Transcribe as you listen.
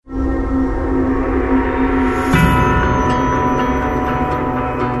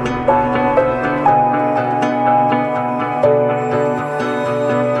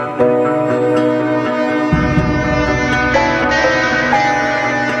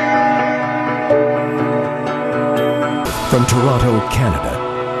From Toronto,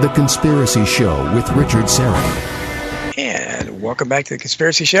 Canada, The Conspiracy Show with Richard Syrett. And welcome back to The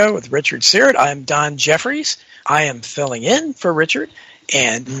Conspiracy Show with Richard Syrett. I'm Don Jeffries. I am filling in for Richard.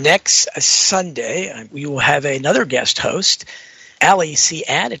 And next Sunday, we will have another guest host, Ali C.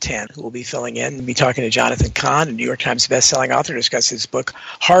 Adatan, who will be filling in. We'll be talking to Jonathan Cahn, a New York Times bestselling author, to discuss his book,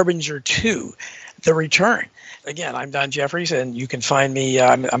 Harbinger 2, The Return. Again, I'm Don Jeffries, and you can find me.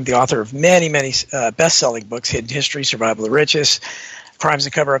 I'm the author of many best-selling books: Hidden History, Survival of the Richest, Crimes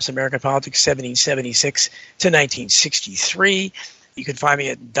and Cover-Ups, American Politics, 1776 to 1963. You can find me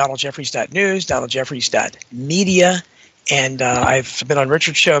at donaldjeffries.news, donaldjeffries.media, and I've been on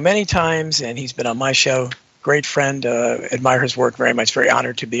Richard's show many times, and he's been on my show. Great friend, admire his work very much, very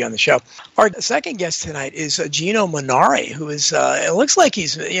honored to be on the show. Our second guest tonight is Geno Munari, who is, it looks like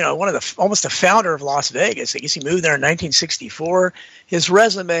he's, one of the, almost the founder of Las Vegas. I guess he moved there in 1964. His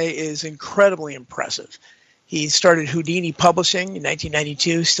resume is incredibly impressive. He started Houdini Publishing in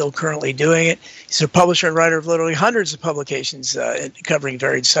 1992, still currently doing it. He's a publisher and writer of literally hundreds of publications covering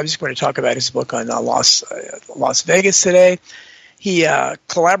varied subjects. We're going to talk about his book on Las Vegas today. He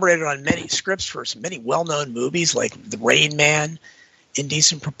collaborated on many scripts for some many well-known movies like The Rain Man,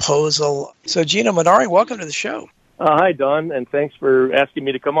 Indecent Proposal. So, Geno Munari, welcome to the show. Hi, Don, and thanks for asking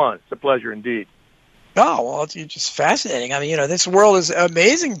me to come on. It's a pleasure indeed. Oh, well, it's just fascinating. I mean, this world is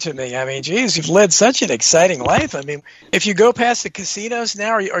amazing to me. I mean, geez, you've led such an exciting life. I mean, if you go past the casinos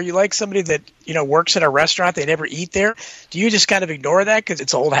now, are you like somebody that, works in a restaurant, they never eat there? Do you just kind of ignore that because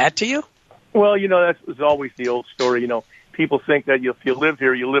it's old hat to you? Well, that's always the old story, People think that if you live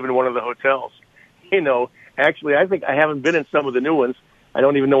here, you live in one of the hotels. Actually, I think I haven't been in some of the new ones. I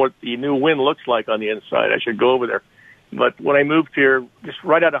don't even know what the new Wynn looks like on the inside. I should go over there. But when I moved here, just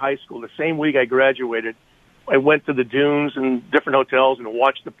right out of high school, the same week I graduated, I went to the dunes and different hotels and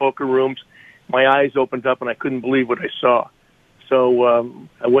watched the poker rooms. My eyes opened up and I couldn't believe what I saw. So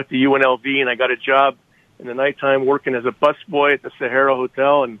I went to U.N.L.V. and I got a job in the nighttime working as a busboy at the Sahara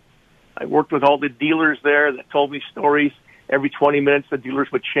Hotel, and I worked with all the dealers there that told me stories. Every 20 minutes, the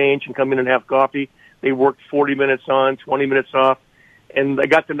dealers would change and come in and have coffee. They worked 40 minutes on, 20 minutes off. And I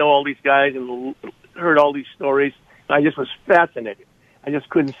got to know all these guys and heard all these stories. And I just was fascinated. I just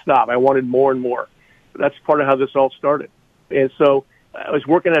couldn't stop. I wanted more and more. That's part of how this all started. And so I was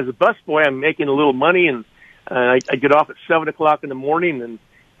working as a busboy. I'm making a little money, and I get off at 7 o'clock in the morning, and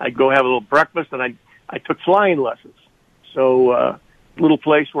I'd go have a little breakfast, and I took flying lessons. So little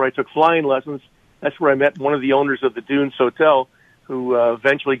place where I took flying lessons. That's where I met one of the owners of the Dunes Hotel, who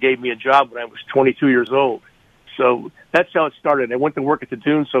eventually gave me a job when I was 22 years old. So that's how it started. I went to work at the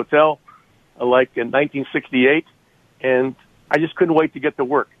Dunes Hotel in 1968, and I just couldn't wait to get to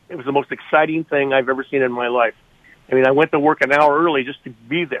work. It was the most exciting thing I've ever seen in my life. I mean, I went to work an hour early just to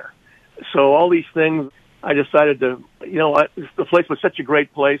be there. So all these things, I decided to, the place was such a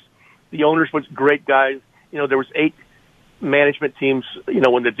great place. The owners were great guys. There was 8 management teams,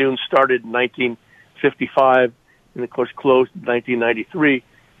 when the Dunes started in 1955, and of course closed in 1993.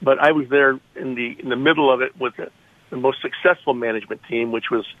 But I was there in the middle of it with the most successful management team, which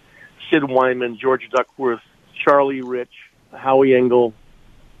was Sid Wyman, George Duckworth, Charlie Rich, Howie Engel,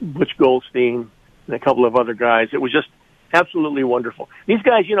 Butch Goldstein, and a couple of other guys. It was just absolutely wonderful. These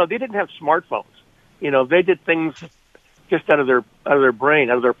guys, they didn't have smartphones. They did things just out of their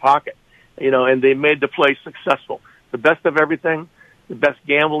brain, out of their pocket, and they made the place successful. The best of everything, the best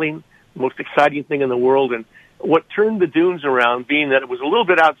gambling, the most exciting thing in the world. And what turned the Dunes around, being that it was a little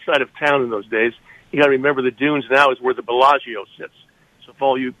bit outside of town in those days, you got to remember the Dunes now is where the Bellagio sits. So if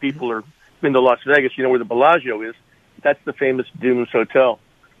all you people are been to Las Vegas, you know where the Bellagio is. That's the famous Dunes Hotel.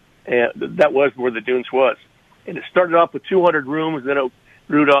 And that was where the Dunes was. And it started off with 200 rooms, then it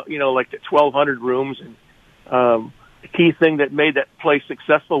grew to, to 1,200 rooms. And the key thing that made that place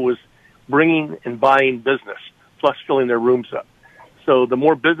successful was bringing and buying business, plus filling their rooms up. So the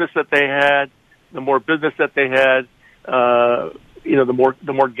more business that they had, the more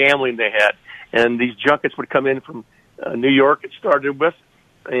gambling they had. And these junkets would come in from New York, it started with,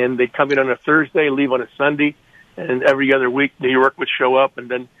 and they'd come in on a Thursday, leave on a Sunday, and every other week New York would show up, and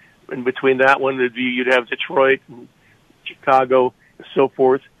then in between that one, you'd have Detroit and Chicago, and so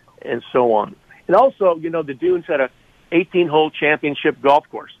forth, and so on. And also, the Dunes had a 18-hole championship golf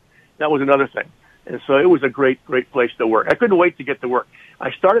course. That was another thing. And so it was a great, great place to work. I couldn't wait to get to work. I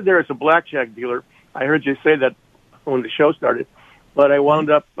started there as a blackjack dealer. I heard you say that when the show started. But I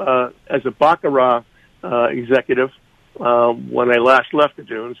wound up as a baccarat executive when I last left the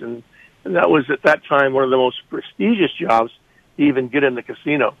Dunes. And that was, at that time, one of the most prestigious jobs to even get in the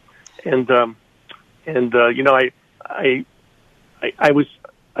casino. And I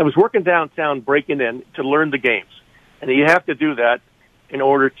was working downtown breaking in to learn the games. And you have to do that in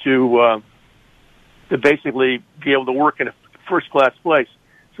order to basically be able to work in a first-class place.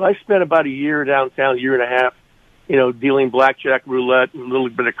 So I spent about a year downtown, a year and a half, dealing blackjack, roulette, and a little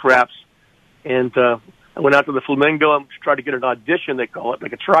bit of craps. And I went out to the Flamingo and tried to get an audition, they call it,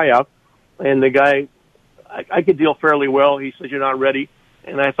 like a tryout. And the guy, I could deal fairly well. He said, "You're not ready."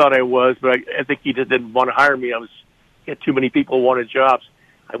 And I thought I was, but I think he just didn't want to hire me. He had too many people who wanted jobs.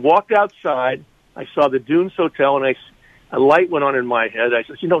 I walked outside. I saw the Dunes Hotel, and a light went on in my head. I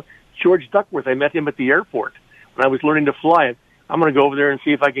said, George Duckworth, I met him at the airport when I was learning to fly. I'm going to go over there and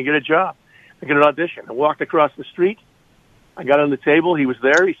see if I can get a job. I get an audition. I walked across the street. I got on the table. He was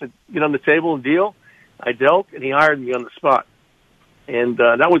there. He said, "Get on the table and deal." I dealt, and he hired me on the spot. And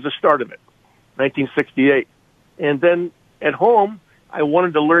that was the start of it, 1968. And then at home, I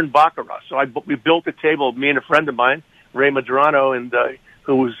wanted to learn baccarat. So we built a table, me and a friend of mine, Ray Madrano, and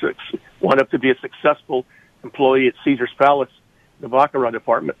who wound up to be a successful employee at Caesar's Palace, the baccarat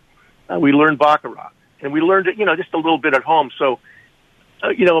department. We learned baccarat, and we learned it, just a little bit at home. So,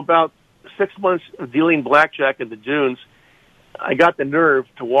 about 6 months of dealing blackjack in the Dunes, I got the nerve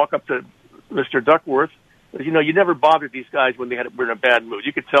to walk up to Mr. Duckworth. Because, you never bothered these guys when were in a bad mood.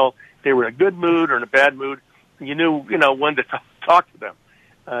 You could tell they were in a good mood or in a bad mood. And you knew, when to talk to them.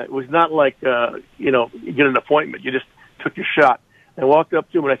 It was not like, you get an appointment. You just took your shot. I walked up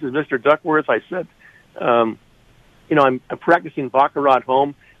to him and I said, "Mr. Duckworth," I said, I'm practicing baccarat at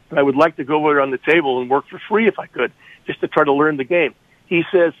home, but I would like to go over on the table and work for free if I could, just to try to learn the game. He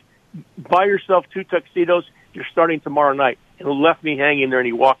says, "Buy yourself 2 tuxedos. You're starting tomorrow night." And he left me hanging there, and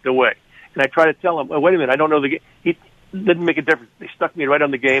he walked away. And I tried to tell him, "Oh, wait a minute, I don't know the game." He didn't make a difference. They stuck me right on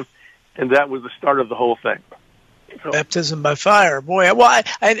the game, and that was the start of the whole thing. So, baptism by fire, boy. Well,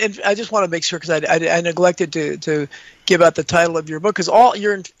 I just want to make sure, because I neglected to give out the title of your book, because all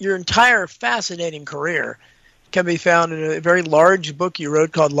your entire fascinating career can be found in a very large book you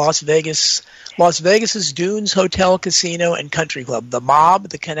wrote called Las Vegas's Dunes Hotel, Casino, and Country Club: The Mob,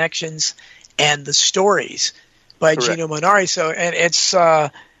 the Connections, and the Stories, by correct. Geno Munari. So, and it's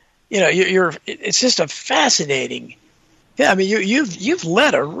it's just a fascinating. Yeah, I mean, you've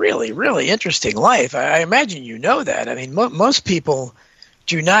led a really, really interesting life. I imagine you know that. I mean, most people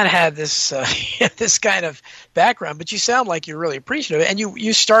do not have this this kind of background, but you sound like you're really appreciative. And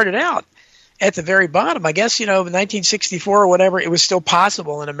you started out at the very bottom. I guess, in 1964 or whatever, it was still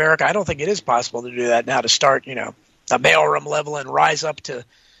possible in America. I don't think it is possible to do that now, to start, a mailroom level and rise up to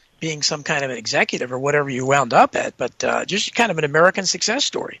being some kind of an executive or whatever you wound up at. But just kind of an American success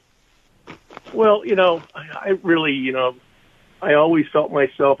story. Well, I really, I always felt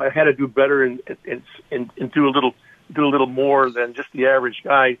myself I had to do better and do a little more than just the average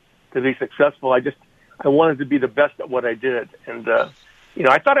guy to be successful. I wanted to be the best at what I did, and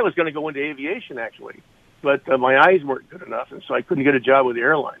I thought I was going to go into aviation actually, but my eyes weren't good enough, and so I couldn't get a job with the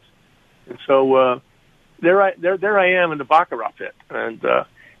airlines. And so there I am in the baccarat pit, and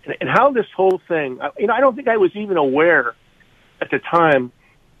how this whole thing. I don't think I was even aware at the time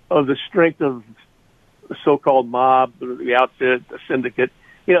of the strength of the so-called mob, the outfit, the syndicate.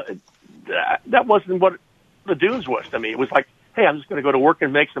 That wasn't what the Dunes was to me. It was like, hey, I'm just going to go to work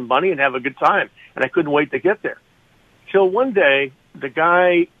and make some money and have a good time. And I couldn't wait to get there. Till one day,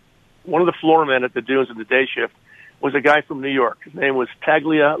 one of the floormen at the Dunes in the day shift, was a guy from New York. His name was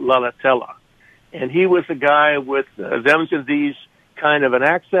Taglia Lalatella. And he was a guy with thems and these kind of an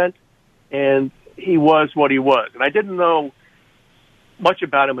accent, and he was what he was. And I didn't know much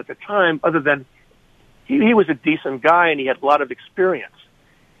about him at the time, other than he was a decent guy and he had a lot of experience,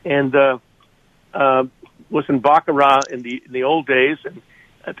 and was in baccarat in the old days and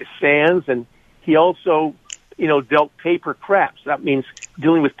at the Sands, and he also dealt paper craps. That means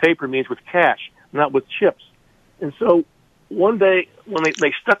dealing with paper means with cash, not with chips. And so one day when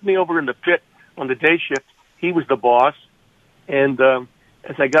they stuck me over in the pit on the day shift, he was the boss, and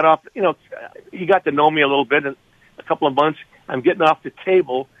as I got off, he got to know me a little bit. In a couple of months, I'm getting off the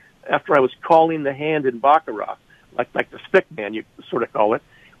table after I was calling the hand in baccarat, like the stick man, you sort of call it,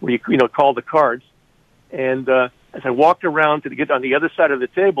 where you call the cards. And as I walked around to get on the other side of the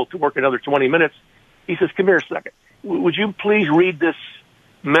table to work another 20 minutes, he says, "Come here a second. Would you please read this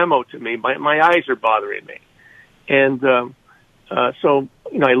memo to me? My eyes are bothering me." And so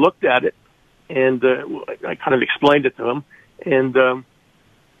I looked at it, and I kind of explained it to him, and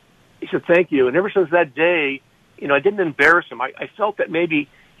he said, "Thank you." And ever since that day, I didn't embarrass him. I felt that maybe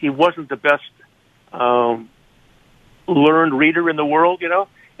he wasn't the best learned reader in the world, and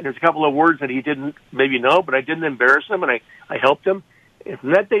there's a couple of words that he didn't maybe know, but I didn't embarrass him, and I helped him. And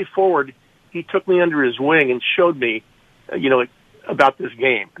from that day forward, he took me under his wing and showed me, about this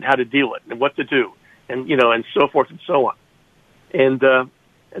game and how to deal it and what to do. and and so forth and so on. And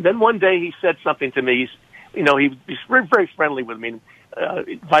then one day he said something to me. He's very, very friendly with me.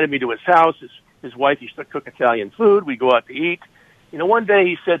 Invited me to his house. His wife used to cook Italian food. We go out to eat. One day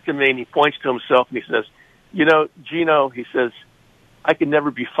he said to me, and he points to himself, and he says, Geno, he says, I could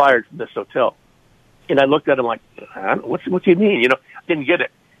never be fired from this hotel. And I looked at him like, what do you mean? I didn't get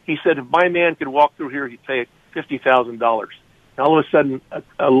it. He said, if my man could walk through here, he'd pay $50,000. And all of a sudden,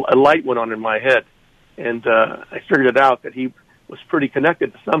 a light went on in my head, and I figured it out that he was pretty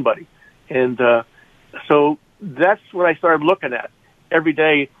connected to somebody. And so that's what I started looking at. Every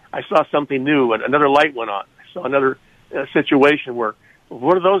day I saw something new, and another light went on. I saw another situation where,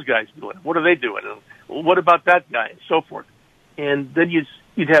 what are those guys doing? What are they doing? And what about that guy? And so forth. And then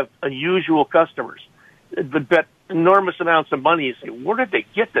you'd have unusual customers that would bet enormous amounts of money. You say, where did they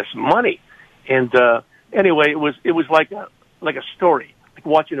get this money? And anyway, it was like a story, like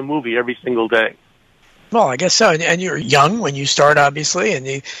watching a movie every single day. Well, I guess so. And you're young when you start, obviously, and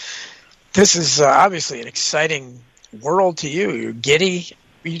this is obviously an exciting world to you. You're giddy.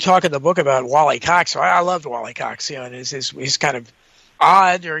 You talk in the book about Wally Cox. So I loved Wally Cox, and his kind of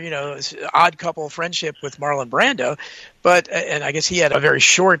odd, or odd couple friendship with Marlon Brando, and I guess he had a very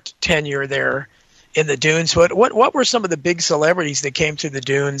short tenure there in the Dunes. What were some of the big celebrities that came to the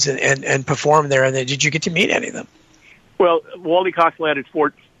Dunes and performed there? And did you get to meet any of them? Well, Wally Cox lasted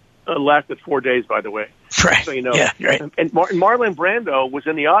 4 days, by the way. Right. So Yeah, right. And Marlon Brando was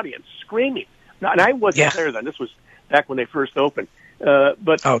in the audience screaming. Now, and I wasn't there then. This was back when they first opened.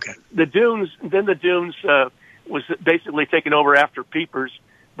 But okay. The Dunes was basically taken over after Peepers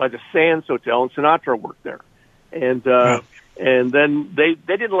by the Sands Hotel, and Sinatra worked there. And and then they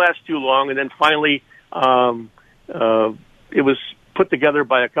didn't last too long, and then finally it was put together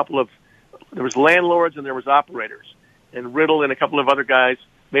by there was landlords and there was operators, and Riddle and a couple of other guys,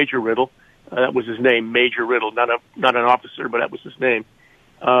 Major Riddle, that was his name, Major Riddle, not an officer, but that was his name,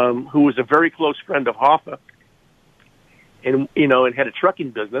 who was a very close friend of Hoffa, and had a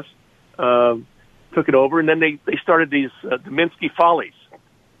trucking business, took it over, and then they started these the Minsky Follies.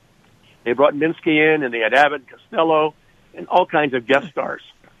 They brought Minsky in, and they had Abbott and Costello and all kinds of guest stars.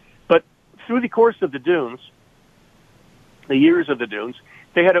 But through the course of the Dunes, the years of the Dunes,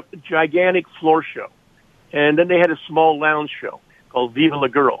 they had a gigantic floor show, and then they had a small lounge show called Viva la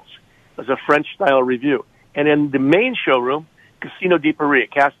Girls. It was a French-style review. And in the main showroom, Casino de Paris,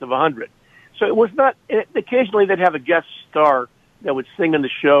 a cast of 100. So it was not, occasionally they'd have a guest star that would sing in the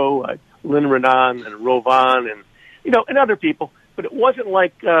show, Lynn Renan and Rovan and, and other people. But it wasn't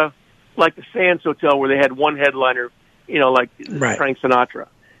like the Sands Hotel where they had one headliner, like right. Frank Sinatra.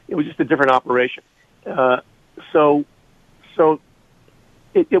 It was just a different operation. So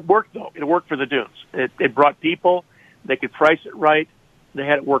it worked, though. It worked for the Dunes. It brought people. They could price it right. They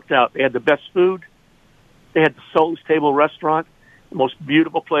had it worked out. They had the best food. They had the Sultan's Table restaurant, the most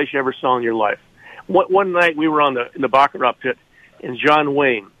beautiful place you ever saw in your life. One night we were in the Baccarat pit, and John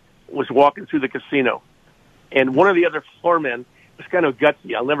Wayne was walking through the casino, and one of the other floormen was kind of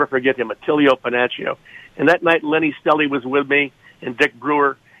gutsy. I'll never forget him, Attilio Panaccio. And that night, Lenny Stelly was with me, and Dick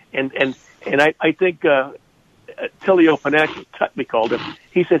Brewer, and I think Attilio Panaccio, Tut, we called him.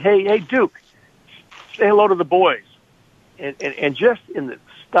 He said, "Hey, Duke, say hello to the boys." And just in the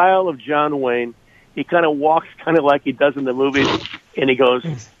style of John Wayne, he kind of walks kind of like he does in the movies, and he goes,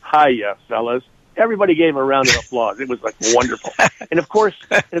 "Hiya, fellas." Everybody gave him a round of applause. It was like wonderful. And of course,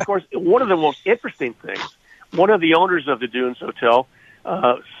 one of the most interesting things, one of the owners of the Dunes Hotel,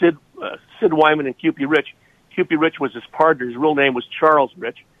 Sid Wyman and Cupie Rich. Cupie Rich was his partner. His real name was Charles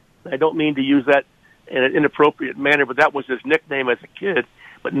Rich. I don't mean to use that in an inappropriate manner, but that was his nickname as a kid.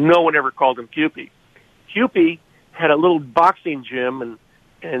 But no one ever called him Cupie. Cupie had a little boxing gym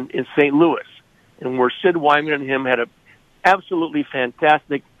in St. Louis, and where Sid Wyman and him had a absolutely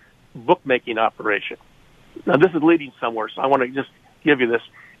fantastic bookmaking operation. Now, this is leading somewhere, so I want to just give you this.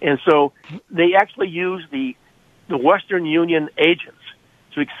 And so they actually used the Western Union agents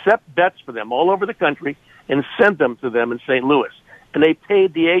to accept bets for them all over the country and send them to them in St. Louis. And they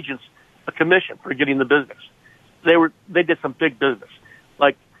paid the agents a commission for getting the business. They did some big business.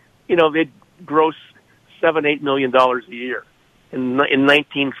 Like, they'd gross $7-8 million a year in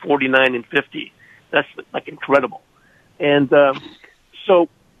 1949 and 50. That's like incredible. And so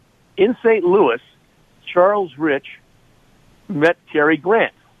in St. Louis, Charles Rich met Cary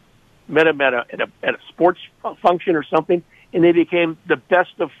Grant, met him at a sports function or something, and they became the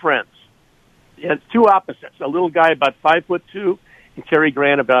best of friends. It's two opposites: a little guy about 5'2", and Cary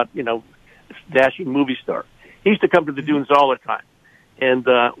Grant about dashing movie star. He used to come to the Dunes all the time, and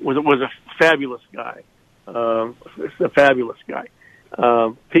was a fabulous guy. A fabulous guy.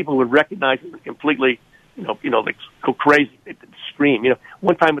 people would recognize it completely, like go crazy, they'd scream.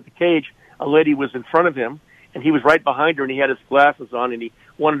 One time at the cage, a lady was in front of him, and he was right behind her, and he had his glasses on, and he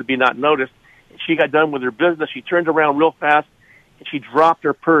wanted to be not noticed. And she got done with her business. She turned around real fast, and she dropped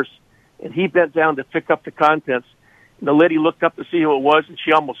her purse, and he bent down to pick up the contents. And the lady looked up to see who it was, and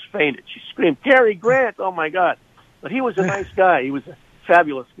she almost fainted. She screamed, "Cary Grant!" Oh, my God. But he was a nice guy. He was a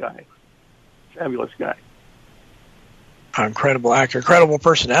fabulous guy. Fabulous guy. Incredible actor, incredible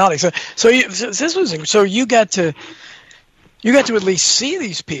personality. So you got to at least see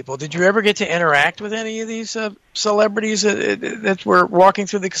these people. Did you ever get to interact with any of these celebrities that were walking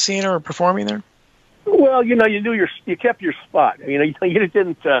through the casino or performing there? Well, you kept your spot. You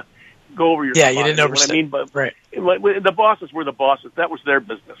didn't go over your spot. You didn't overstep. What I mean, but right. The bosses were the bosses. That was their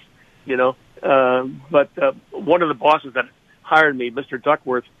business, But one of the bosses that hired me, Mr.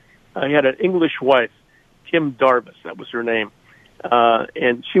 Duckworth, he had an English wife, Kim Darvis, that was her name,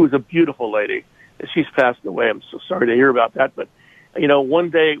 and she was a beautiful lady. She's passed away. I'm so sorry to hear about that. But one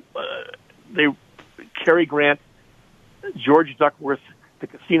day, Cary Grant, George Duckworth, the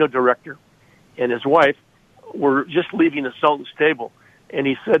casino director, and his wife were just leaving the Sultan's table, and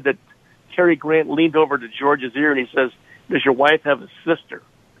he said that Cary Grant leaned over to George's ear and he says, "Does your wife have a sister?"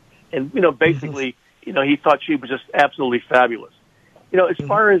 And basically, he thought she was just absolutely fabulous. As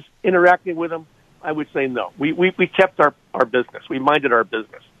far as interacting with him, I would say no. We kept our business. We minded our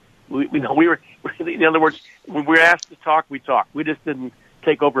business. We were, in other words, when we were asked to talk, we talked. We just didn't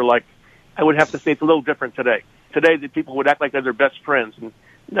take over like, I would have to say it's a little different today. Today, the people would act like they're their best friends, and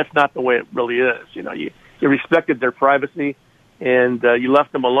that's not the way it really is. You respected their privacy, and you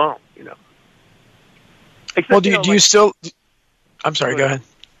left them alone, Except, well, do you still... I'm sorry, go ahead.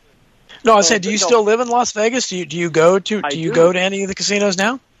 No, I said, do you still live in Las Vegas? Do you go to go to any of the casinos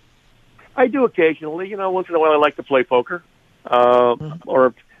now? I do occasionally. Once in a while I like to play poker.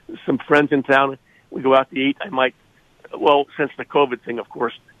 Or some friends in town, we go out to eat. I might, since the COVID thing, of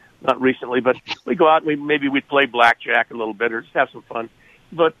course, not recently, but we go out and we'd play blackjack a little bit or just have some fun.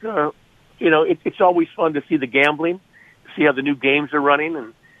 But, it's always fun to see the gambling, see how the new games are running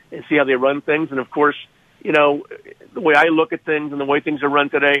and see how they run things. And of course, the way I look at things and the way things are run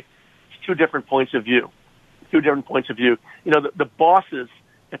today, it's two different points of view. The bosses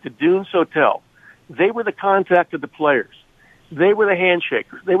at the Dunes Hotel, they were the contact of the players. They were the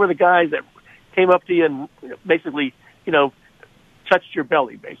handshakers. They were the guys that came up to you and basically, touched your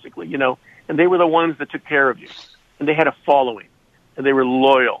belly, basically, and they were the ones that took care of you. And they had a following, and they were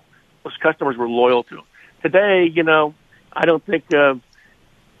loyal. Those customers were loyal to them. Today, I don't think, and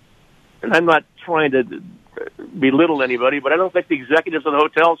I'm not trying to belittle anybody, but I don't think the executives of the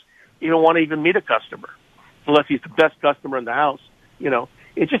hotels even want to even meet a customer unless he's the best customer in the house.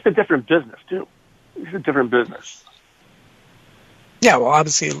 It's just a different business, too. It's a different business. Yeah, well,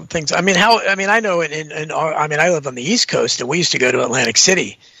 obviously things. I know I live on the East Coast, and we used to go to Atlantic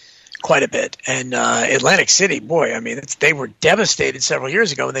City quite a bit. And Atlantic City, boy, they were devastated several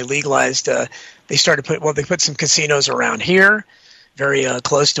years ago when they legalized. They put some casinos around here, very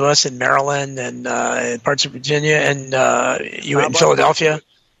close to us in Maryland and parts of Virginia and in Philadelphia.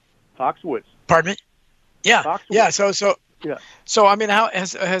 Foxwoods. Pardon me? Yeah, Foxwoods. Yeah. So how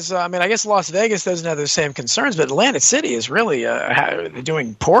has I guess Las Vegas doesn't have the same concerns, but Atlantic City is really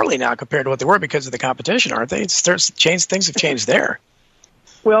doing poorly now compared to what they were because of the competition, aren't they? Things have changed there.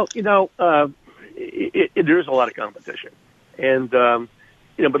 Well, there is a lot of competition, and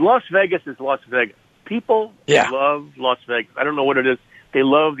but Las Vegas is Las Vegas. People love Las Vegas. I don't know what it is. They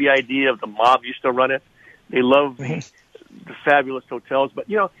love the idea of the mob used to run it. They love the fabulous hotels. But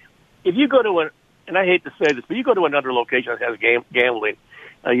if you go to and I hate to say this, but you go to another location that has gambling,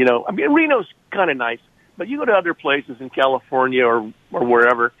 Reno's kind of nice, but you go to other places in California or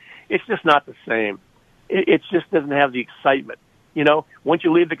wherever, it's just not the same. It just doesn't have the excitement. Once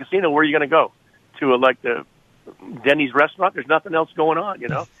you leave the casino, where are you going to go? To like the Denny's restaurant? There's nothing else going on,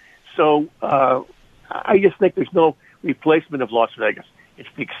 So I just think there's no replacement of Las Vegas. It's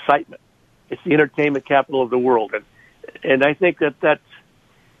the excitement. It's the entertainment capital of the world, and I think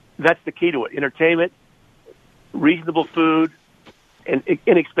that's the key to it. Entertainment, reasonable food, and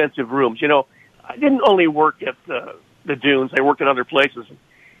inexpensive rooms. I didn't only work at the Dunes. I worked at other places.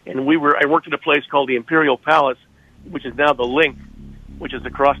 And I worked at a place called the Imperial Palace, which is now the Link, which is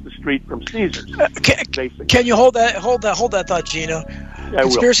across the street from Caesars. Can you hold that thought, Geno? I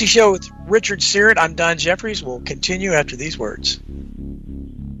Conspiracy Show with Richard Syrett. I'm Don Jeffries. We'll continue after these words.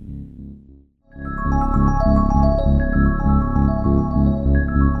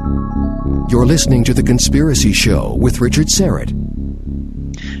 You're listening to The Conspiracy Show with Richard Syrett.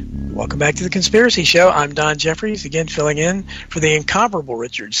 Welcome back to the Conspiracy Show. I'm Don Jeffries, again filling in for the incomparable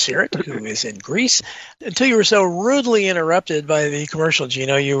Richard Syrett, who is in Greece. Until you were so rudely interrupted by the commercial,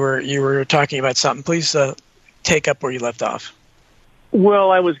 Geno, you were talking about something. Please take up where you left off.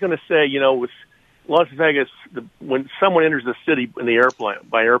 Well, I was going to say, with Las Vegas, when someone enters the city in the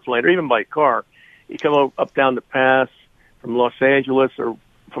by airplane, or even by car, you come up down the pass from Los Angeles or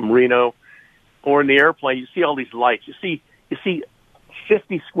from Reno, or in the airplane, you see all these lights. You see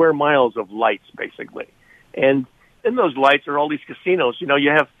 50 square miles of lights, basically. And in those lights are all these casinos. You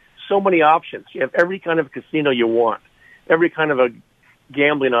have so many options. You have every kind of casino you want, every kind of a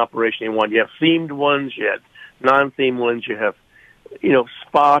gambling operation you want. You have themed ones, you have non-themed ones, you have,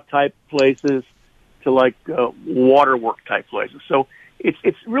 spa-type places to like waterwork-type places. So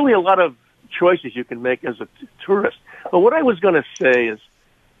it's really a lot of choices you can make as a tourist. But what I was going to say is,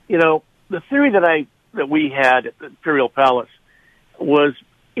 the theory that we had at the Imperial Palace was,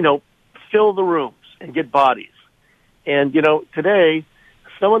 fill the rooms and get bodies. And, today,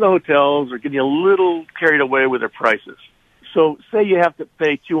 some of the hotels are getting a little carried away with their prices. So say you have to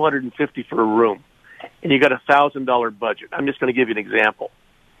pay $250 for a room and you got a $1,000 budget. I'm just going to give you an example.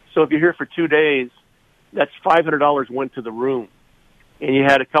 So if you're here for 2 days, that's $500 went to the room and you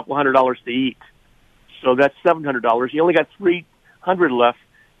had a couple $100 to eat. So that's $700. You only got $300 left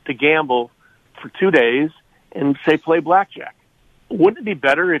to gamble for 2 days and say play blackjack. Wouldn't it be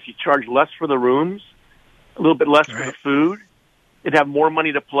better if you charge less for the rooms, a little bit less for the food? They'd have more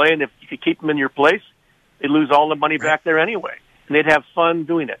money to play, and if you could keep them in your place, they'd lose all the money back there anyway, and they'd have fun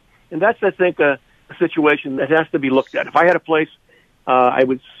doing it. And that's, I think, a situation that has to be looked at. If I had a place, I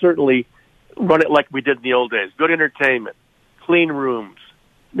would certainly run it like we did in the old days. Good entertainment, clean rooms,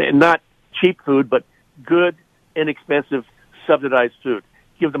 not cheap food, but good, inexpensive, subsidized food.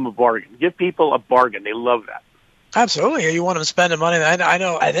 Give them a bargain. Give people a bargain. They love that. Absolutely. You want them spending money.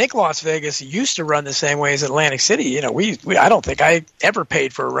 I think Las Vegas used to run the same way as Atlantic City. I don't think I ever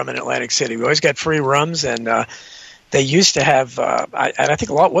paid for a room in Atlantic City. We always got free rooms, and they used to have, I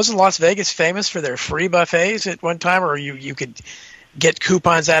think wasn't Las Vegas famous for their free buffets at one time, or you could get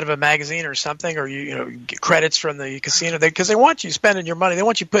coupons out of a magazine or something, or get credits from the casino, because they want you spending your money. They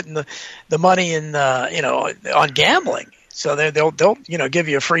want you putting the money in, on gambling. So they'll give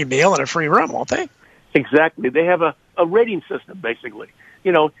you a free meal and a free room, won't they? Exactly. They have a rating system, basically.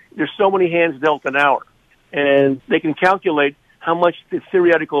 There's so many hands dealt an hour, and they can calculate how much the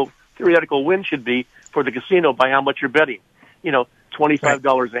theoretical win should be for the casino by how much you're betting.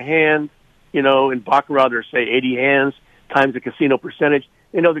 $25 a hand, in Baccarat, there's, say, 80 hands times the casino percentage.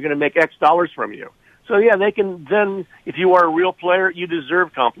 They know they're going to make X dollars from you. So, yeah, they can then, if you are a real player, you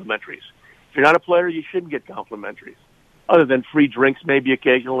deserve complimentaries. If you're not a player, you shouldn't get complimentaries, other than free drinks maybe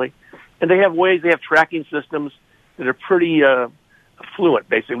occasionally. And they have tracking systems that are pretty fluent,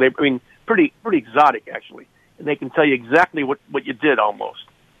 basically. Pretty exotic, actually. And they can tell you exactly what you did almost.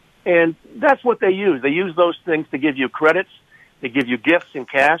 And that's what they use. They use those things to give you credits. They give you gifts and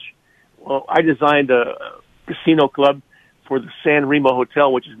cash. Well, I designed a casino club for the San Remo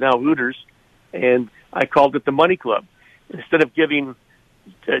Hotel, which is now Hooters, and I called it the Money Club. Instead of giving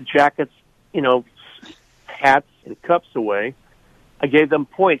jackets, hats and cups away, I gave them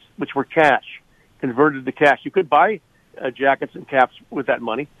points, which were cash, converted to cash. You could buy jackets and caps with that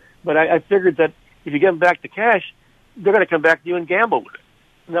money, but I figured that if you give them back to cash, they're going to come back to you and gamble with it.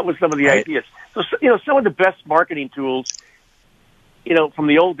 And that was some of the ideas. So, some of the best marketing tools, from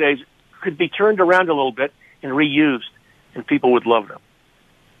the old days could be turned around a little bit and reused, and people would love them.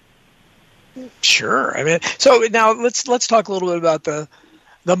 Sure. So now let's talk a little bit about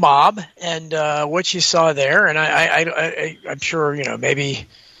the mob and what you saw there. And I'm sure, maybe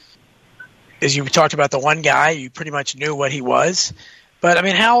as you talked about the one guy, you pretty much knew what he was. But,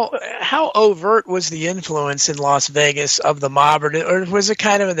 how overt was the influence in Las Vegas of the mob? Or was it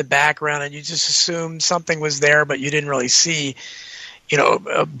kind of in the background and you just assumed something was there, but you didn't really see,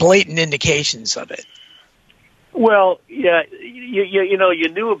 blatant indications of it? Well, yeah, you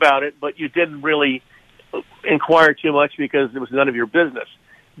knew about it, but you didn't really inquire too much because it was none of your business.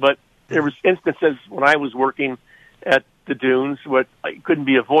 But there was instances when I was working at the Dunes where it couldn't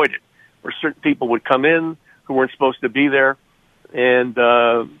be avoided, where certain people would come in who weren't supposed to be there, and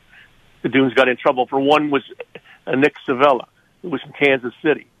the Dunes got in trouble. For one was Nick Savella, who was from Kansas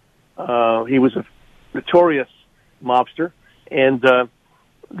City. He was a notorious mobster, and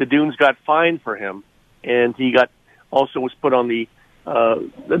the Dunes got fined for him, and he was put on the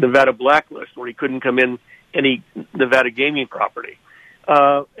Nevada blacklist, where he couldn't come in any Nevada gaming property.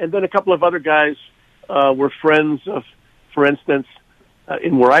 And then a couple of other guys were friends of, for instance,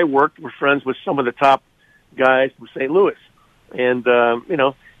 in where I worked, were friends with some of the top guys from St. Louis. And,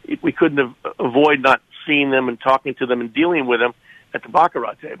 we couldn't avoid not seeing them and talking to them and dealing with them at the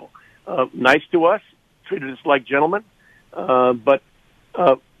baccarat table. Nice to us, treated us like gentlemen. But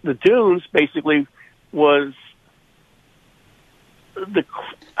the Dunes basically was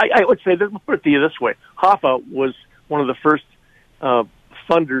I would say, let's put it to you this way. Hoffa was one of the first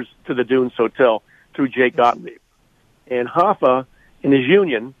funders to the Dunes Hotel through Jake Gottlieb. And Hoffa, in his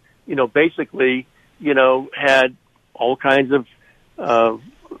union, basically, had all kinds of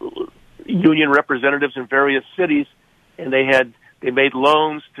union representatives in various cities, and they made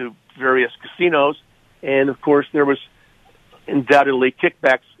loans to various casinos, and of course there was undoubtedly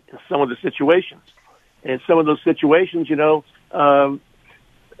kickbacks in some of the situations. And some of those situations, those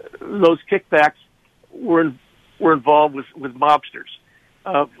kickbacks were involved with mobsters.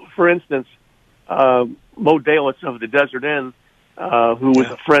 For instance, Mo Dalitz of the Desert Inn, who was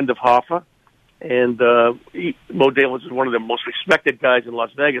a friend of Hoffa, and Mo Dalitz is one of the most respected guys in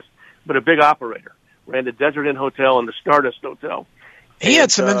Las Vegas, but a big operator. Ran the Desert Inn Hotel and the Stardust Hotel. He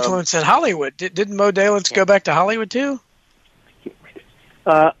had some influence in Hollywood. Didn't Mo Dalitz go back to Hollywood too?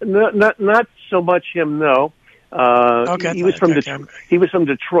 Not so much him. No. Okay. He was from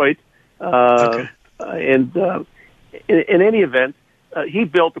Detroit. Okay. And in any event, he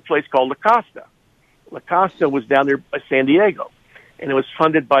built a place called La Costa. La Costa was down there by San Diego, and it was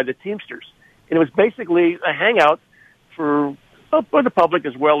funded by the Teamsters. And it was basically a hangout for the public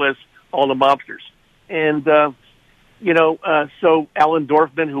as well as all the mobsters. And so Alan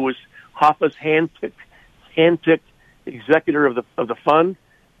Dorfman, who was Hoffa's handpicked executor of the fund,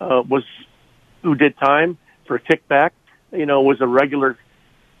 who did time for a kickback, was a regular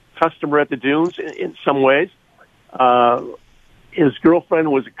customer at the Dunes in some ways. His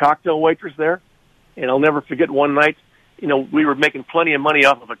girlfriend was a cocktail waitress there, and I'll never forget one night, we were making plenty of money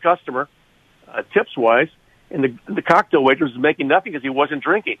off of a customer, tips wise, and the cocktail waitress was making nothing because he wasn't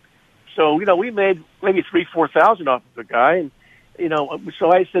drinking. So, we made maybe $3,000-4,000 off of the guy. And, so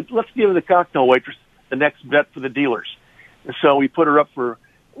I said, let's give the cocktail waitress the next bet for the dealers. And so he put her up for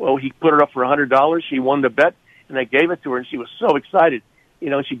 $100. She won the bet, and I gave it to her, and she was so excited.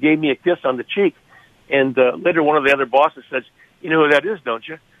 She gave me a kiss on the cheek. And later one of the other bosses says, you know who that is, don't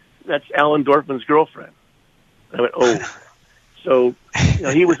you? That's Alan Dorfman's girlfriend. And I went, oh. So,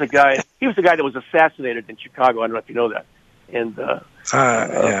 he was the guy that was assassinated in Chicago. I don't know if you know that. And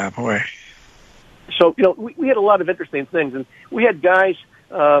yeah, boy. So we had a lot of interesting things, and we had guys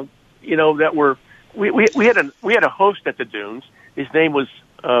that were we had a host at the Dunes. His name was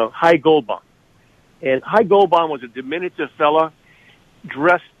High Goldbaum, and High Goldbaum was a diminutive fella,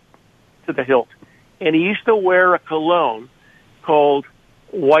 dressed to the hilt, and he used to wear a cologne called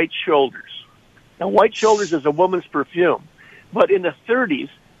White Shoulders. Now, White Shoulders is a woman's perfume, but in the 30s,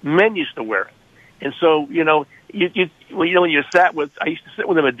 men used to wear it, and so when you sat with, I used to sit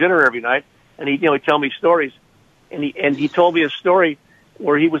with him at dinner every night, and he'd tell me stories, and he told me a story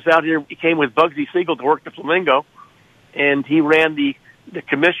where he was out here. He came with Bugsy Siegel to work the Flamingo, and he ran the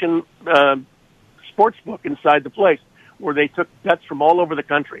commission sports book inside the place, where they took bets from all over the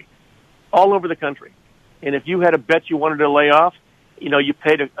country. And if you had a bet you wanted to lay off, you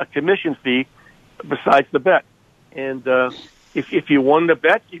paid a commission fee besides the bet. And if you won the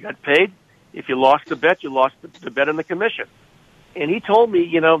bet, you got paid. If you lost the bet, you lost the bet and the commission. And he told me,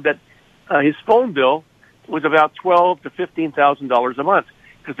 that his phone bill was about $12,000 to $15,000 a month,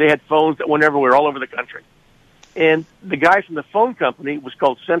 because they had phones that went everywhere, all over the country. And the guy from the phone company, was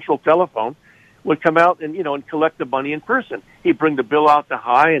called Central Telephone, would come out and and collect the money in person. He'd bring the bill out to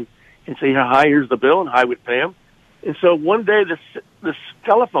High and say, "Hi, here's the bill," and High would pay him. And so one day, this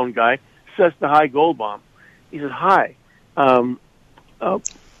telephone guy says to High Goldbaum, he says, "Hi,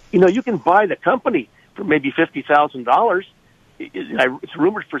 you can buy the company for maybe $50,000. It's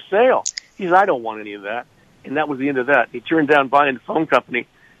rumored for sale." He says, "I don't want any of that." And that was the end of that. He turned down buying the phone company,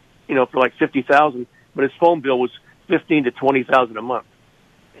 for like $50,000, but his phone bill was $15,000 to $20,000 a month.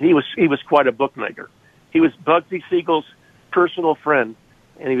 And he was quite a bookmaker. He was Bugsy Siegel's personal friend,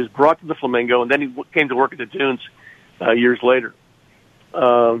 and he was brought to the Flamingo, and then he came to work at the Dunes years later.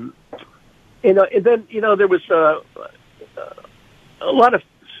 And then there was a lot of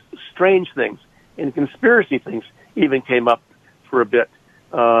strange things, and conspiracy things even came up for a bit.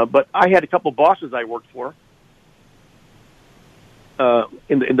 But I had a couple bosses I worked for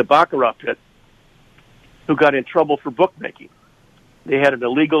in the baccarat pit who got in trouble for bookmaking. They had an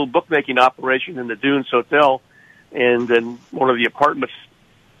illegal bookmaking operation in the Dunes Hotel and in one of the apartments,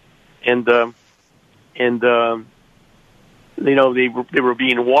 and they were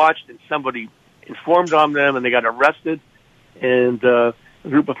being watched, and somebody informed on them, and they got arrested, and a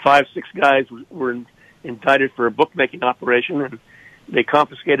group of 5-6 guys were indicted for a bookmaking operation, they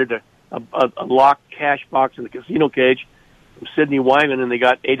confiscated a locked cash box in the casino cage from Sidney Wyman, and they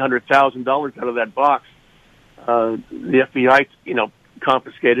got $800,000 out of that box. The FBI,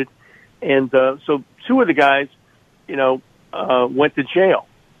 confiscated. And so two of the guys, went to jail.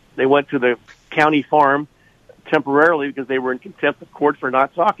 They went to the county farm temporarily because they were in contempt of court for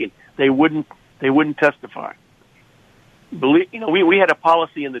not talking. They wouldn't testify. We had a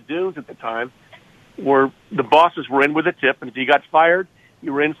policy in the dunes at the time where the bosses were in with a tip, and if you got fired,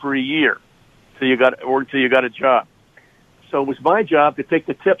 you were in for a year until you got a job. So it was my job to take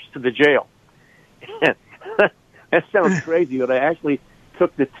the tips to the jail. That sounds crazy, but I actually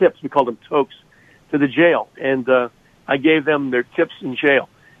took the tips, we called them tokes, to the jail, and I gave them their tips in jail.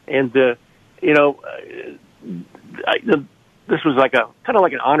 And this was like kind of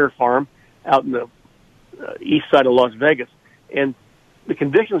like an honor farm out in the east side of Las Vegas, and the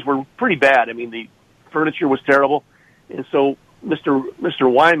conditions were pretty bad. I mean, the furniture was terrible, and so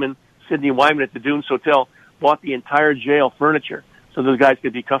Mr. Wyman, Sidney Wyman at the Dunes Hotel, bought the entire jail furniture so those guys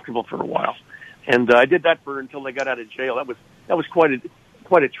could be comfortable for a while. And I did that until they got out of jail. That was quite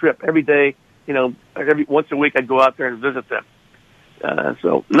a trip. Every day, once a week, I'd go out there and visit them.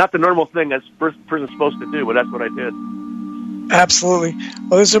 So not the normal thing as a person's supposed to do, but that's what I did. Absolutely.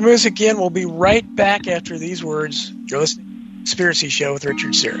 Well, this is music again. We'll be right back after these words. You're listening to The Conspiracy Show with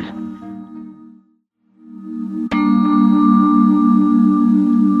Richard Syrett.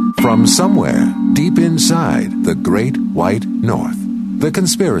 From somewhere deep inside the Great White North, The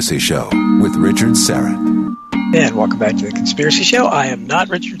Conspiracy Show with Richard Syrett. And welcome back to The Conspiracy Show. I am not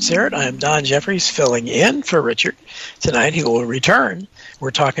Richard Syrett. I am Don Jeffries filling in for Richard. Tonight he will return.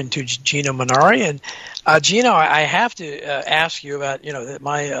 We're talking to Geno Munari. And Geno, I have to ask you about, I'm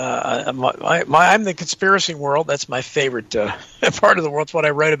the conspiracy world. That's my favorite part of the world. It's what I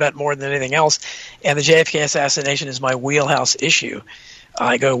wrote about more than anything else. And the JFK assassination is my wheelhouse issue.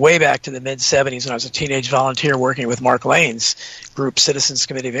 I go way back to the mid-'70s when I was a teenage volunteer working with Mark Lane's group, Citizens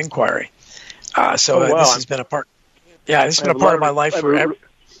Committee of Inquiry. This has been a part. Yeah, this has been a part of my life forever.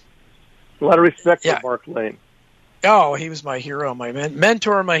 A lot of respect for Mark Lane. Oh, he was my hero, my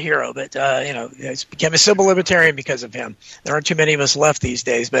mentor, my hero. But I became a civil libertarian because of him. There aren't too many of us left these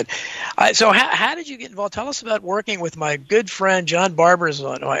days. But so, how did you get involved? Tell us about working with my good friend John Barber's.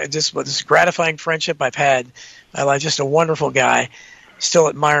 This gratifying friendship I've had in my life. Just a wonderful guy. Still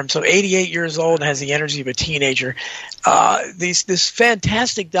admire him. So 88 years old and has the energy of a teenager. This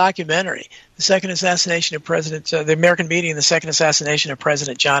fantastic documentary, the second assassination of the American meeting, the second assassination of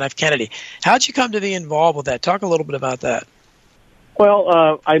President John F. Kennedy. How'd you come to be involved with that? Talk a little bit about that.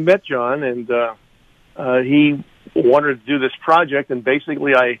 Well, I met John, and he wanted to do this project, and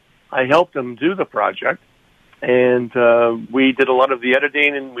basically I helped him do the project. And we did a lot of the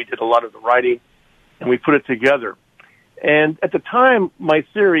editing, and we did a lot of the writing, and we put it together. And at the time, my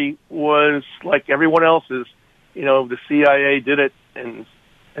theory was like everyone else's. The CIA did it, and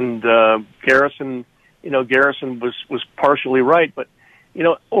Garrison, Garrison was partially right. But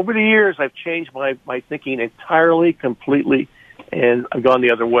over the years, I've changed my thinking entirely, completely, and I've gone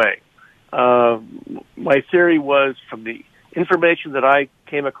the other way. My theory was from the information that I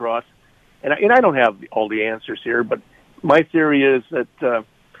came across, and I don't have all the answers here, but my theory is that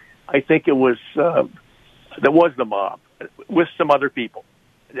I think it was that was the mob with some other people,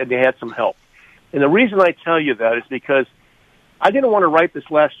 and they had some help. And the reason I tell you that is because I didn't want to write this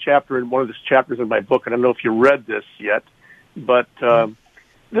last chapter in one of the chapters in my book, and I don't know if you read this yet, but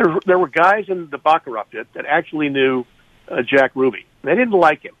there were guys in the Baccarat pit that actually knew Jack Ruby. They didn't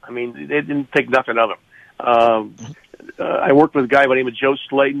like him. I mean, they didn't think nothing of him. I worked with a guy by the name of Joe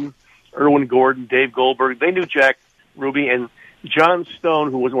Slayton, Irwin Gordon, Dave Goldberg. They knew Jack Ruby, and John Stone,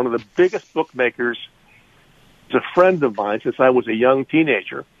 who was one of the biggest bookmakers, is a friend of mine since I was a young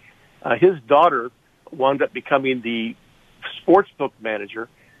teenager. His daughter wound up becoming the sports book manager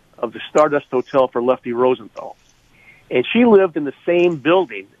of the Stardust Hotel for Lefty Rosenthal. And she lived in the same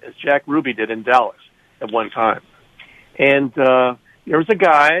building as Jack Ruby did in Dallas at one time. And there was a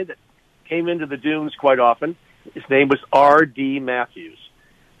guy that came into the dunes quite often. His name was R.D. Matthews.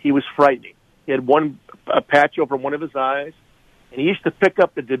 He was frightening. He had a patch over one of his eyes, and he used to pick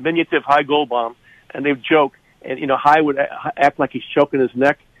up the diminutive High Goldbaum, and they'd joke, and, High would act like he's choking his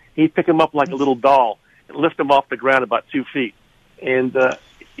neck. He'd pick him up like a little doll and lift him off the ground about 2 feet. And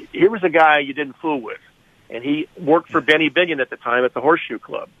here was a guy you didn't fool with. And he worked for Benny Binion at the time at the Horseshoe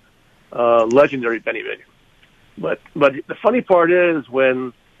Club, legendary Benny Binion. But the funny part is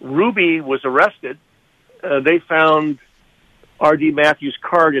when Ruby was arrested, they found R.D. Matthews'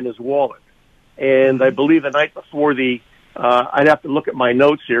 card in his wallet. And I believe the night before I'd have to look at my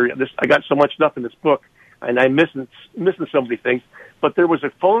notes here. I got so much stuff in this book. and I'm missing so many things, but there was a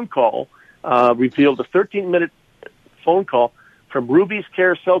phone call, revealed a 13-minute phone call from Ruby's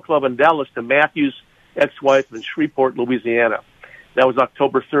Carousel Club in Dallas to Matthew's ex-wife in Shreveport, Louisiana. That was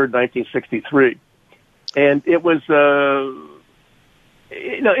October 3rd, 1963. And it was,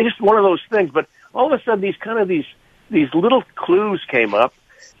 it's just one of those things. But all of a sudden, these little clues came up,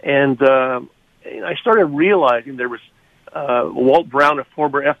 and I started realizing there was Walt Brown, a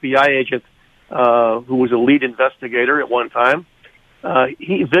former FBI agent, who was a lead investigator at one time.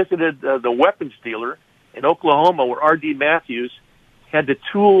 He visited the weapons dealer in Oklahoma, where R.D. Matthews had the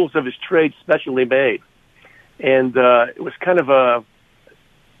tools of his trade specially made. And it was kind of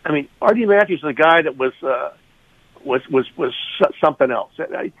R.D. Matthews was a guy that was something else.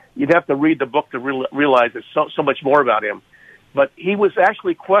 You'd have to read the book to realize there's so much more about him. But he was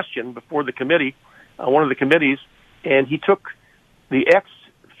actually questioned before the committee, one of the committees, and he took the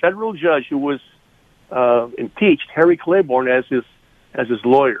ex-federal judge who was impeached, Harry Claiborne, as his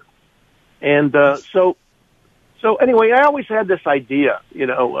lawyer. And so anyway, I always had this idea,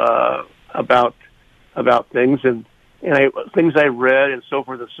 about things and things I read and so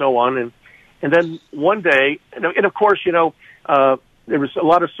forth and so on. And then one day, and of course, there was a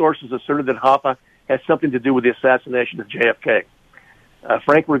lot of sources asserted that Hoffa had something to do with the assassination of JFK.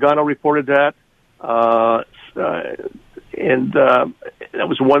 Frank Regano reported that, and that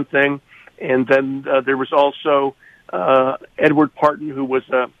was one thing. And then there was also Edward Parton, who was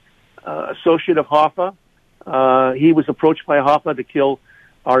an associate of Hoffa. He was approached by Hoffa to kill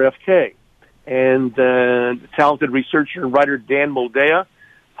RFK. And the talented researcher and writer Dan Moldea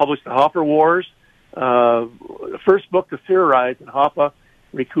published the Hoffa Wars, the first book to theorize that Hoffa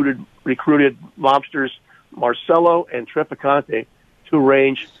recruited mobsters Marcello and Trafficante to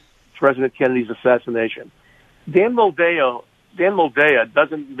arrange President Kennedy's assassination. Dan Moldea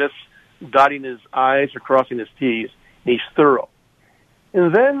doesn't miss dotting his I's or crossing his T's. He's thorough.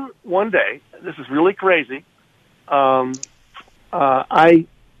 And then one day, this is really crazy, I'm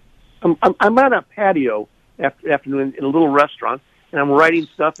on a patio afternoon in a little restaurant, and I'm writing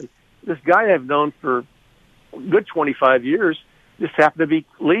stuff, and this guy I've known for a good 25 years just happened to be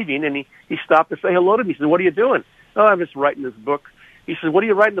leaving, and he stopped to say hello to me. He said, "What are you doing?" "Oh, I'm just writing this book." He said, "What are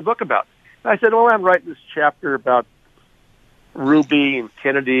you writing the book about?" I said, "Oh, I'm writing this chapter about Ruby and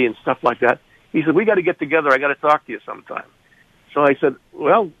Kennedy and stuff like that." He said, "We got to get together. I got to talk to you sometime." So I said,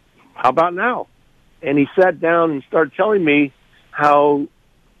 "Well, how about now?" And he sat down and started telling me how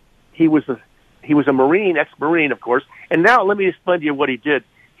he was a Marine, ex-Marine, of course. And now let me explain to you what he did.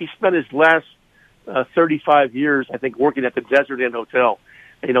 He spent his last 35 years, I think, working at the Desert Inn Hotel,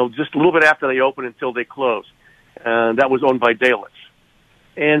 just a little bit after they opened until they closed. And that was owned by Dalitz.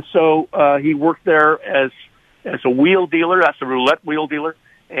 And so he worked there as a wheel dealer, as a roulette wheel dealer,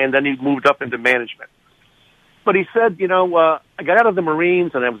 and then he moved up into management. But he said, I got out of the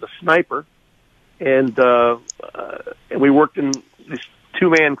Marines and I was a sniper, and we worked in this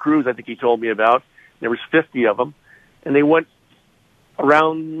two-man crews, I think he told me about. There was 50 of them, and they went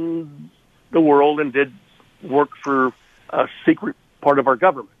around the world and did work for a secret part of our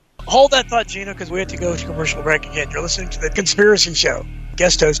government. Hold that thought, Geno, because we have to go to commercial break again. You're listening to The Conspiracy Show.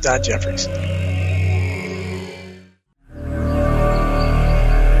 Guest host, Don Jeffries.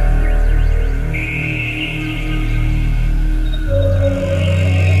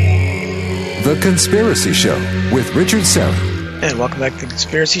 The Conspiracy Show with Richard Serra. And welcome back to The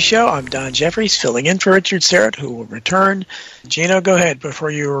Conspiracy Show. I'm Don Jeffries, filling in for Richard Serra, who will return. Geno, go ahead.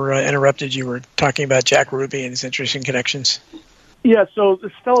 Before you were interrupted, you were talking about Jack Ruby and his interesting connections. Yeah, so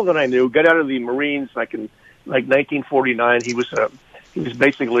this fellow that I knew got out of the Marines in 1949. He was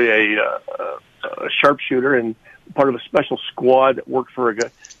basically a sharpshooter and part of a special squad that worked for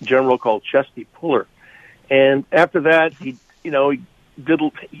a general called Chesty Puller. And after that, he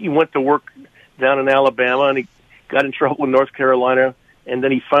went to work down in Alabama, and he got in trouble in North Carolina, and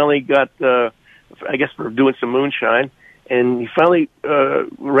then he finally got, I guess, for doing some moonshine, and he finally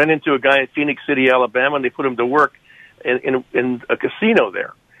ran into a guy in Phoenix City, Alabama, and they put him to work in a casino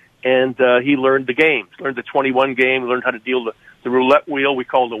there. And he learned the games, learned the 21 game, learned how to deal the roulette wheel, we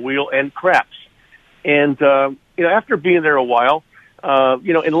call the wheel, and craps. And, after being there a while,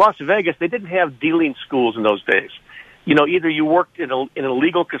 in Las Vegas, they didn't have dealing schools in those days. Either you worked in an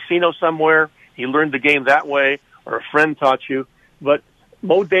illegal casino somewhere, you learned the game that way, or a friend taught you. But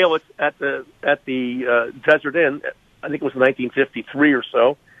Mo Dalitz at the Desert Inn, I think it was 1953 or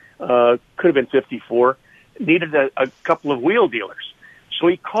so, could have been 54, needed a couple of wheel dealers. So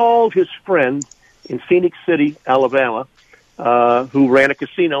he called his friend in Phoenix City, Alabama, who ran a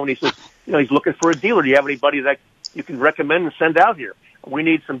casino, and he says, he's looking for a dealer. Do you have anybody that you can recommend and send out here? We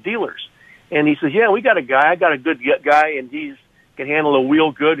need some dealers. And he says, yeah, we got a guy. I got a good guy, and he's can handle a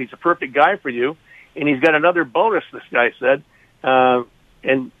wheel good. He's a perfect guy for you. And he's got another bonus, this guy said.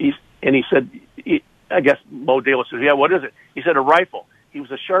 And he said, I guess Mo Dalis said, yeah, what is it? He said, a rifle. He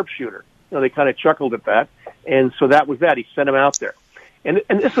was a sharpshooter. They kind of chuckled at that. And so that was that. He sent him out there. And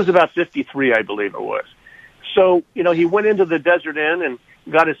this was about 53, I believe it was. So, he went into the Desert Inn and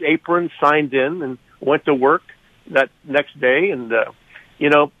got his apron, signed in, and went to work that next day. And,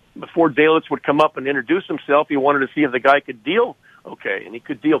 before Dalis would come up and introduce himself, he wanted to see if the guy could deal okay. And he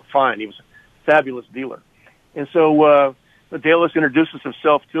could deal fine. He was a fabulous dealer. And so Dalis introduces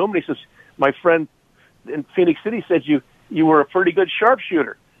himself to him, and he says, my friend in Phoenix City said you were a pretty good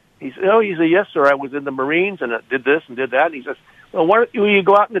sharpshooter. He said, yes, sir. I was in the Marines and I did this and did that. And he says, well, why don't you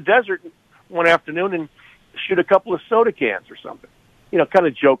go out in the desert one afternoon and shoot a couple of soda cans or something? Kind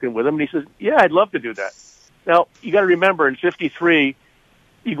of joking with him. And he says, yeah, I'd love to do that. Now, you got to remember, in 53,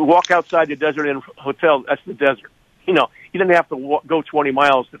 you can walk outside the Desert Inn Hotel. That's the desert. You didn't have to go 20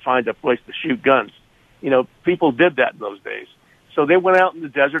 miles to find a place to shoot guns. People did that in those days. So they went out in the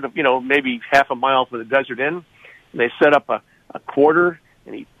desert, maybe half a mile from the Desert Inn, and they set up a quarter,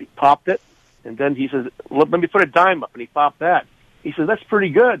 and he popped it. And then he says, let me put a dime up, and he popped that. He says, that's pretty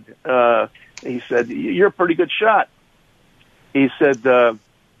good. He said, you're a pretty good shot. He said, that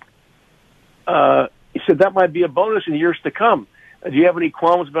might be a bonus in years to come. Do you have any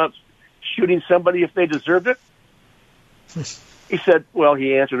qualms about shooting somebody if they deserved it? He said,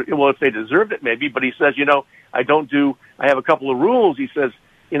 he answered, if they deserved it, maybe. But he says, I have a couple of rules. He says,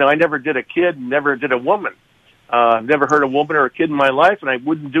 I never did a kid, never did a woman. I've never hurt a woman or a kid in my life, and I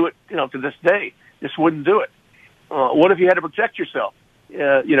wouldn't do it, to this day. Just wouldn't do it. What if you had to protect yourself?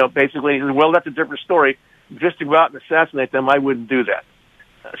 Basically, he says, well, that's a different story. Just to go out and assassinate them, I wouldn't do that.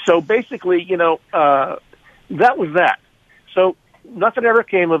 So basically, that was that. So nothing ever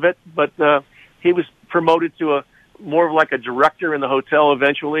came of it, but he was promoted to more of like a director in the hotel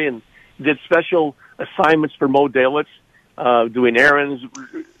eventually, and did special assignments for Mo Dalis, doing errands,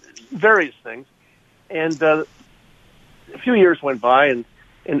 various things. And a few years went by,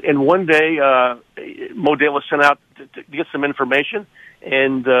 and one day Mo Dalis sent out to get some information,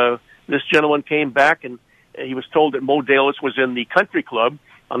 and this gentleman came back, and he was told that Mo Dalis was in the country club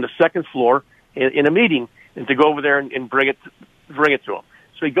on the second floor in a meeting, and to go over there and bring it to him.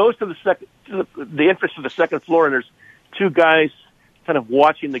 So he goes to the entrance to the second floor, and there's two guys kind of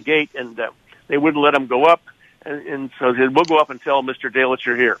watching the gate, and they wouldn't let him go up. And so he said, we'll go up and tell Mr. Dalis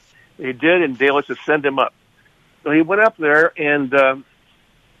you're here. They did, and Dalis has sent him up. So he went up there, and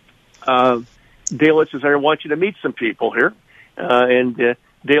Dalis says, I want you to meet some people here. And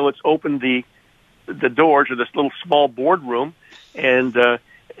Dalis opened the doors of this little small boardroom, and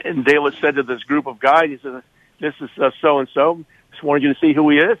Dalis said to this group of guys, he said, this is so-and-so. Just wanted you to see who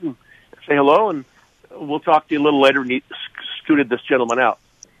he is and say hello, and we'll talk to you a little later. And he scooted this gentleman out.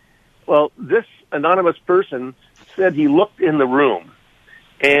 Well, this anonymous person said he looked in the room,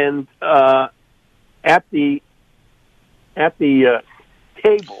 and at the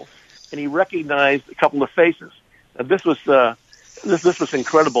table, and he recognized a couple of faces. Now, this was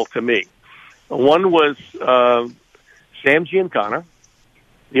incredible to me. One was Sam Giancana.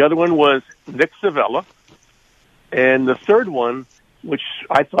 The other one was Nick Savella. And the third one, which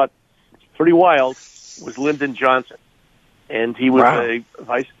I thought pretty wild, was Lyndon Johnson. And he was a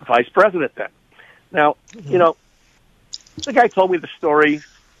vice president then. Now, the guy told me the story,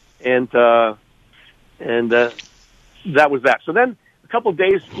 and that was that. So then a couple of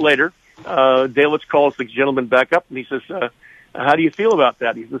days later, Dalis calls the gentleman back up, and he says, how do you feel about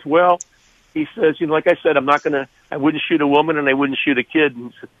that? He says, he says, like I said, I wouldn't shoot a woman and I wouldn't shoot a kid.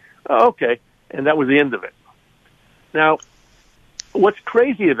 And he said, oh, okay. And that was the end of it. Now, what's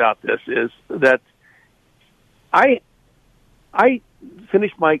crazy about this is that I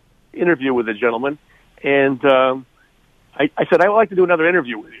finished my interview with the gentleman, and I said, I would like to do another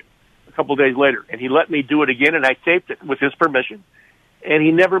interview with you a couple of days later. And he let me do it again, and I taped it with his permission, and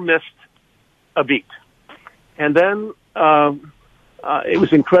he never missed a beat. And then it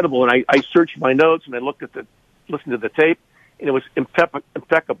was incredible, and I searched my notes, and I listened to the tape, and it was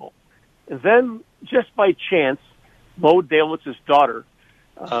impeccable. And then, just by chance, Mo Dalis' daughter,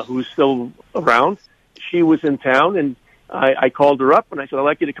 who's still around, she was in town, and I called her up, and I said, I'd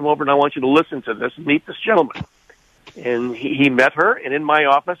like you to come over, and I want you to listen to this and meet this gentleman. And he met her, and in my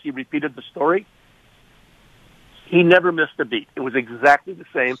office, he repeated the story. He never missed a beat. It was exactly the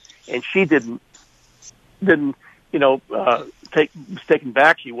same, and she didn't was taken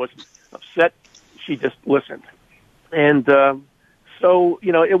back. She wasn't upset. She just listened. And so,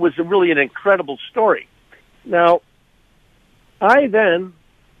 it was really an incredible story. Now, I then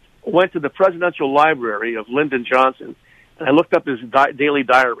went to the Presidential Library of Lyndon Johnson, and I looked up his daily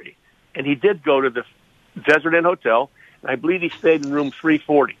diary, and he did go to the Desert Inn Hotel, and I believe he stayed in room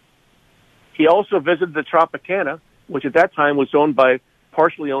 340. He also visited the Tropicana, which at that time was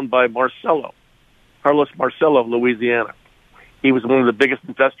partially owned by Carlos Marcello of Louisiana. He was one of the biggest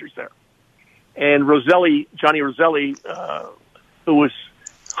investors there. And Johnny Roselli, who was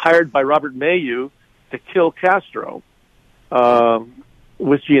hired by Robert Mayu to kill Castro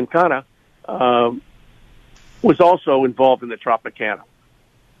with Giancana, was also involved in the Tropicana.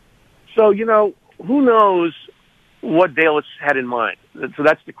 So, who knows what Dalitz had in mind? So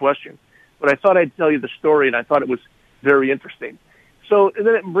that's the question. But I thought I'd tell you the story, and I thought it was very interesting. So and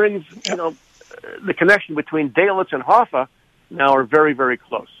then it brings, the connection between Dalitz and Hoffa now are very, very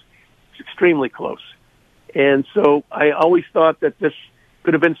close. It's extremely close. And so I always thought that this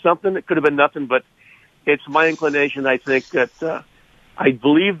could have been something. It could have been nothing, but it's my inclination, I think, that I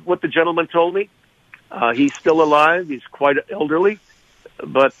believe what the gentleman told me. He's still alive. He's quite elderly.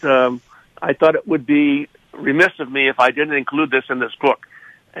 But I thought it would be remiss of me if I didn't include this in this book.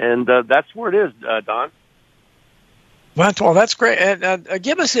 And that's where it is, Don. Well, that's great. And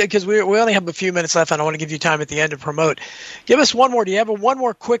give us, because we only have a few minutes left, and I want to give you time at the end to promote. Give us one more. Do you have one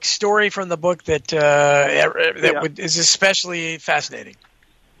more quick story from the book that is especially fascinating?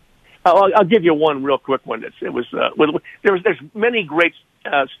 I'll give you one real quick one. There's many great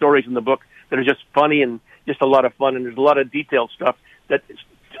stories in the book that are just funny and just a lot of fun, and there's a lot of detailed stuff that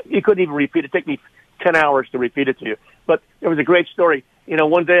you couldn't even repeat. It'd take me 10 hours to repeat it to you. But there was a great story.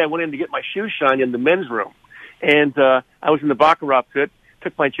 One day I went in to get my shoes shined in the men's room. And I was in the Baccarat pit,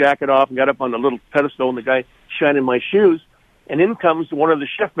 took my jacket off and got up on the little pedestal, and the guy shining my shoes. And in comes one of the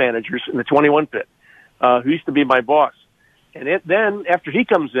shift managers in the 21 pit, who used to be my boss. And then after he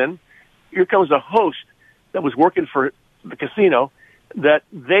comes in, here comes a host that was working for the casino that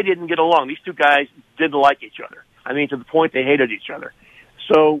they didn't get along. These two guys didn't like each other. I mean, to the point they hated each other.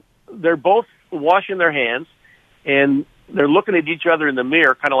 So they're both washing their hands, and they're looking at each other in the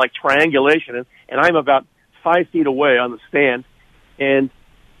mirror, kind of like triangulation. And I'm about 5 feet away on the stand, and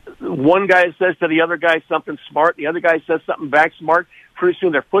one guy says to the other guy something smart, the other guy says something back smart. Pretty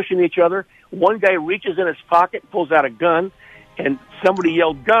soon they're pushing each other. One guy reaches in his pocket, pulls out a gun, and somebody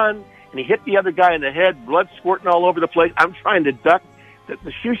yelled gun, and he hit the other guy in the head, blood squirting all over the place. I'm trying to duck.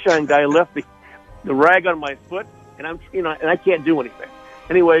 The shoe shine guy left the rag on my foot, and and I can't do anything.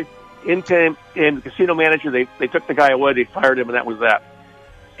 Anyway, in came the casino manager. They took the guy away. They fired him, and that was that.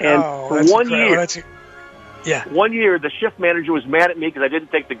 And for 1 year. Yeah. 1 year, the shift manager was mad at me because I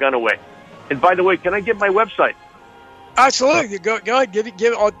didn't take the gun away. And by the way, can I give my website? Absolutely. Go ahead.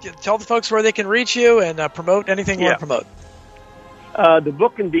 Tell the folks where they can reach you and promote anything you want to promote. The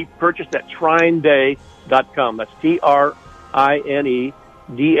book can be purchased at TrineDay.com. That's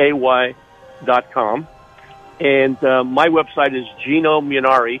TrineDay.com. And my website is Geno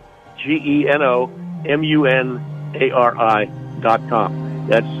Munari, GenoMunari.com.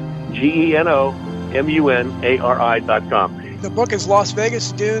 That's GenoMunari.com. The book is Las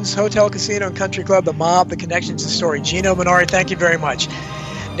Vegas Dunes Hotel, Casino, and Country Club, The Mob, The Connections, The Story. Geno Munari, thank you very much.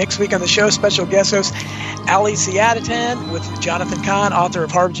 Next week on the show, special guest host Ali Siadatan with Jonathan Kahn, author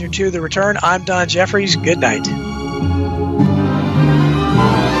of Harbinger 2, The Return. I'm Don Jeffries. Good night.